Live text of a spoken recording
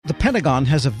The Pentagon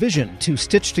has a vision to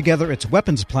stitch together its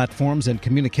weapons platforms and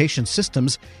communication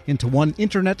systems into one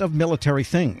Internet of Military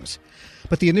Things.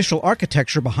 But the initial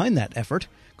architecture behind that effort,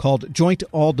 called Joint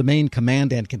All-Domain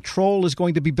Command and Control, is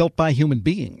going to be built by human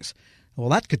beings. Well,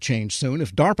 that could change soon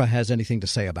if DARPA has anything to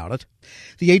say about it.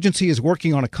 The agency is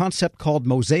working on a concept called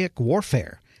mosaic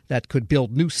warfare that could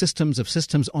build new systems of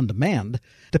systems on demand,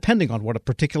 depending on what a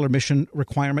particular mission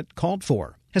requirement called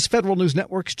for. As Federal News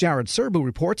Network's Jared Serbu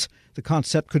reports, the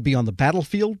concept could be on the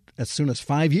battlefield as soon as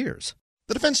 5 years.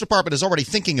 The Defense Department is already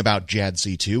thinking about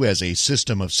JADC2 as a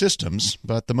system of systems,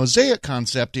 but the mosaic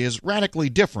concept is radically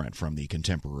different from the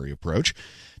contemporary approach.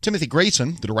 Timothy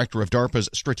Grayson, the director of DARPA's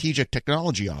Strategic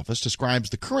Technology Office, describes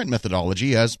the current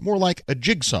methodology as more like a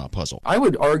jigsaw puzzle. I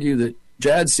would argue that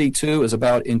JADC2 is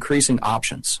about increasing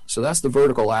options. So that's the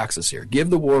vertical axis here. Give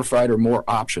the warfighter more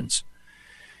options.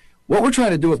 What we're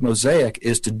trying to do with Mosaic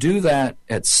is to do that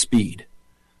at speed.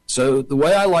 So the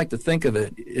way I like to think of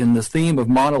it in the theme of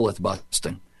monolith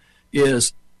busting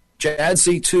is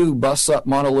JADC2 busts up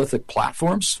monolithic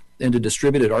platforms into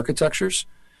distributed architectures.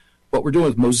 What we're doing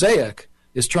with Mosaic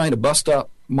is trying to bust up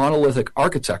monolithic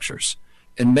architectures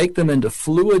and make them into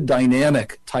fluid,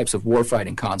 dynamic types of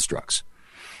warfighting constructs.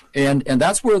 And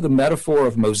that's where the metaphor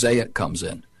of mosaic comes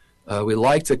in. We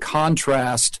like to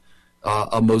contrast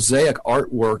a mosaic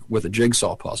artwork with a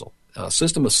jigsaw puzzle. A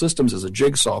system of systems is a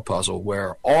jigsaw puzzle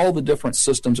where all the different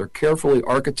systems are carefully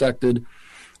architected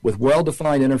with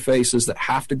well-defined interfaces that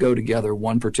have to go together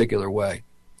one particular way.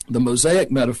 The mosaic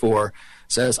metaphor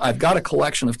says, I've got a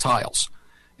collection of tiles,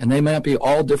 and they might be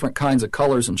all different kinds of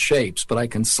colors and shapes, but I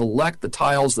can select the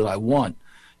tiles that I want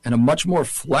in a much more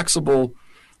flexible,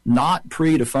 not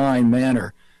predefined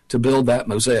manner to build that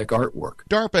mosaic artwork.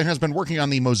 DARPA has been working on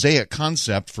the mosaic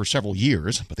concept for several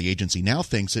years, but the agency now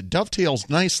thinks it dovetails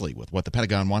nicely with what the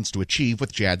Pentagon wants to achieve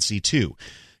with JADC2.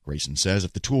 Grayson says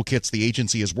if the toolkits the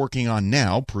agency is working on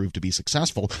now prove to be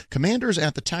successful, commanders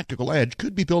at the tactical edge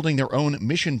could be building their own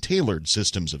mission-tailored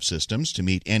systems of systems to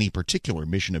meet any particular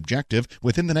mission objective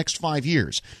within the next 5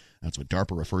 years. That's what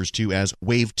DARPA refers to as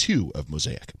Wave 2 of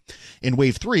Mosaic. In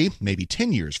Wave 3, maybe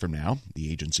 10 years from now,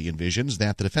 the agency envisions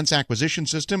that the Defense Acquisition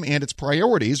System and its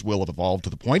priorities will have evolved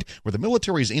to the point where the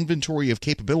military's inventory of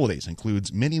capabilities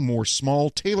includes many more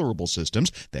small, tailorable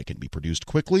systems that can be produced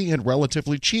quickly and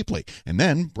relatively cheaply, and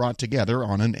then brought together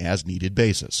on an as-needed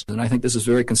basis. And I think this is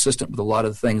very consistent with a lot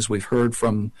of the things we've heard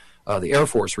from the Air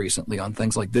Force recently on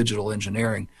things like digital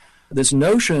engineering. This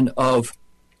notion of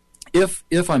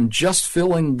if I'm just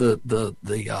filling the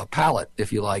palette,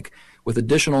 if you like, with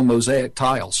additional mosaic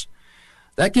tiles,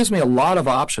 that gives me a lot of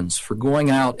options for going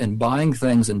out and buying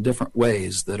things in different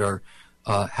ways that are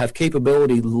have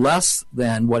capability less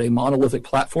than what a monolithic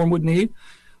platform would need,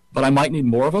 but I might need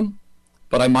more of them,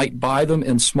 but I might buy them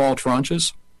in small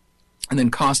tranches and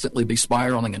then constantly be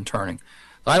spiraling and turning.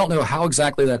 I don't know how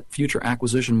exactly that future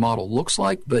acquisition model looks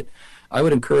like, but I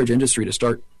would encourage industry to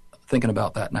start thinking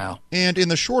about that now. And in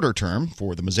the shorter term,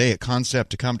 for the mosaic concept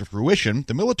to come to fruition,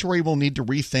 the military will need to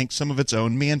rethink some of its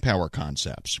own manpower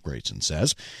concepts, Grayson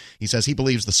says. He says he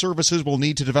believes the services will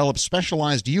need to develop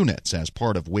specialized units as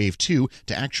part of Wave 2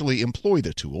 to actually employ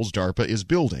the tools DARPA is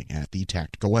building at the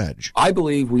tactical edge. I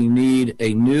believe we need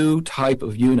a new type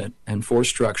of unit and force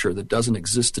structure that doesn't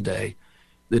exist today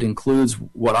that includes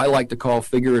what I like to call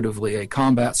figuratively a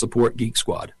combat support geek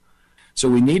squad. So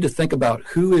we need to think about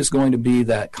who is going to be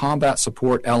that combat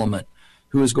support element,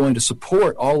 who is going to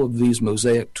support all of these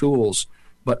mosaic tools,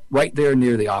 but right there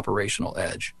near the operational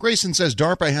edge. Grayson says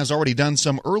DARPA has already done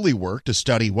some early work to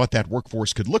study what that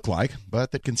workforce could look like,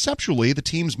 but that conceptually the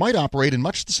teams might operate in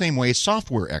much the same way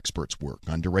software experts work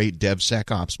under a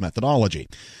DevSecOps methodology.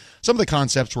 Some of the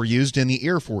concepts were used in the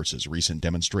Air Force's recent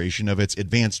demonstration of its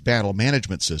Advanced Battle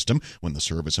Management System when the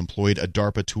service employed a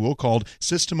DARPA tool called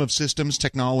System of Systems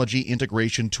Technology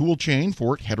Integration Toolchain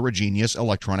for Heterogeneous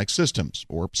Electronic Systems,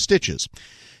 or STITCHES.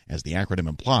 As the acronym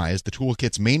implies, the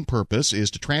toolkit's main purpose is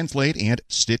to translate and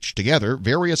stitch together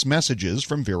various messages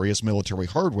from various military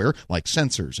hardware like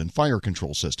sensors and fire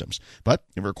control systems, but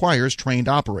it requires trained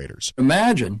operators.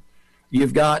 Imagine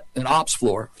you've got an ops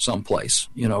floor someplace,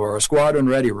 or a squadron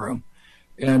ready room,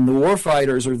 and the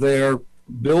warfighters are there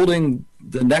building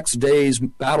the next day's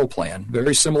battle plan,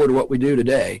 very similar to what we do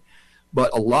today,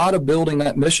 but a lot of building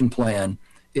that mission plan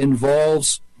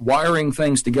involves wiring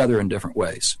things together in different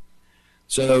ways.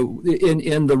 So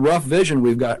in the rough vision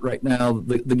we've got right now,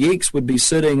 the geeks would be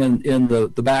sitting in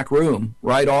the back room,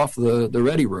 right off the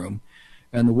ready room,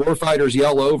 and the warfighters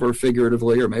yell over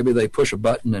figuratively, or maybe they push a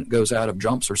button and it goes out of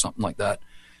jumps or something like that,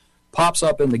 pops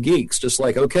up in the geeks, just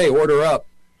like, okay, order up.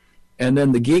 And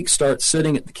then the geeks start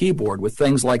sitting at the keyboard with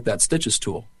things like that Stitches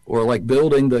tool. or like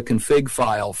building the config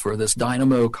file for this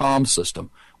Dynamo comm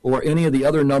system, or any of the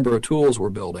other number of tools we're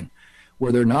building,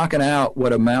 where they're knocking out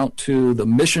what amount to the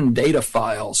mission data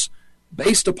files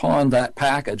based upon that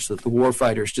package that the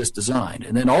warfighters just designed.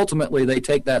 And then ultimately they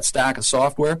take that stack of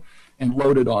software and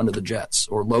load it onto the jets,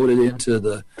 or load it into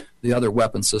the other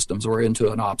weapon systems, or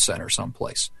into an ops center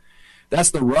someplace.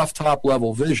 That's the rough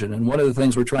top-level vision, and one of the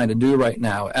things we're trying to do right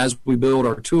now as we build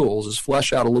our tools is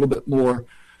flesh out a little bit more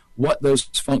what those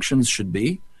functions should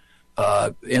be,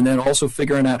 and then also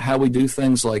figuring out how we do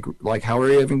things like how are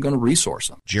we even going to resource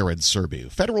them. Jared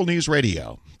Serbu, Federal News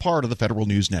Radio, part of the Federal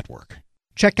News Network.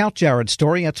 Check out Jared's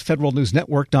story at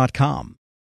federalnewsnetwork.com.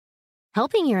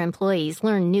 Helping your employees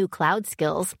learn new cloud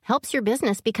skills helps your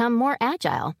business become more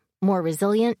agile, more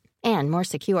resilient, and more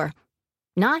secure.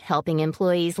 Not helping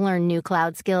employees learn new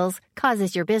cloud skills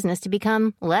causes your business to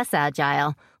become less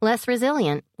agile, less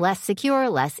resilient, less secure,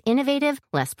 less innovative,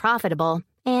 less profitable,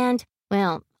 and,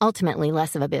 well, ultimately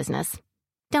less of a business.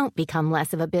 Don't become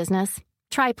less of a business.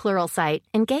 Try Pluralsight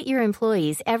and get your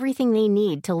employees everything they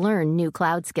need to learn new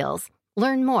cloud skills.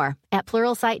 Learn more at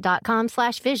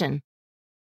pluralsight.com/vision.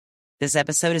 This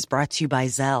episode is brought to you by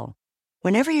Zelle.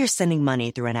 Whenever you're sending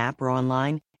money through an app or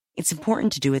online, it's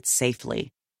important to do it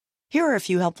safely. Here are a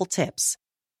few helpful tips.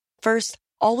 First,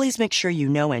 always make sure you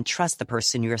know and trust the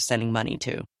person you are sending money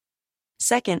to.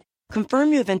 Second,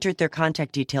 confirm you have entered their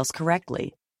contact details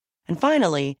correctly. And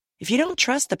finally, if you don't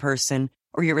trust the person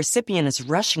or your recipient is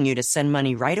rushing you to send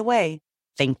money right away,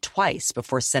 think twice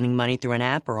before sending money through an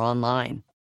app or online.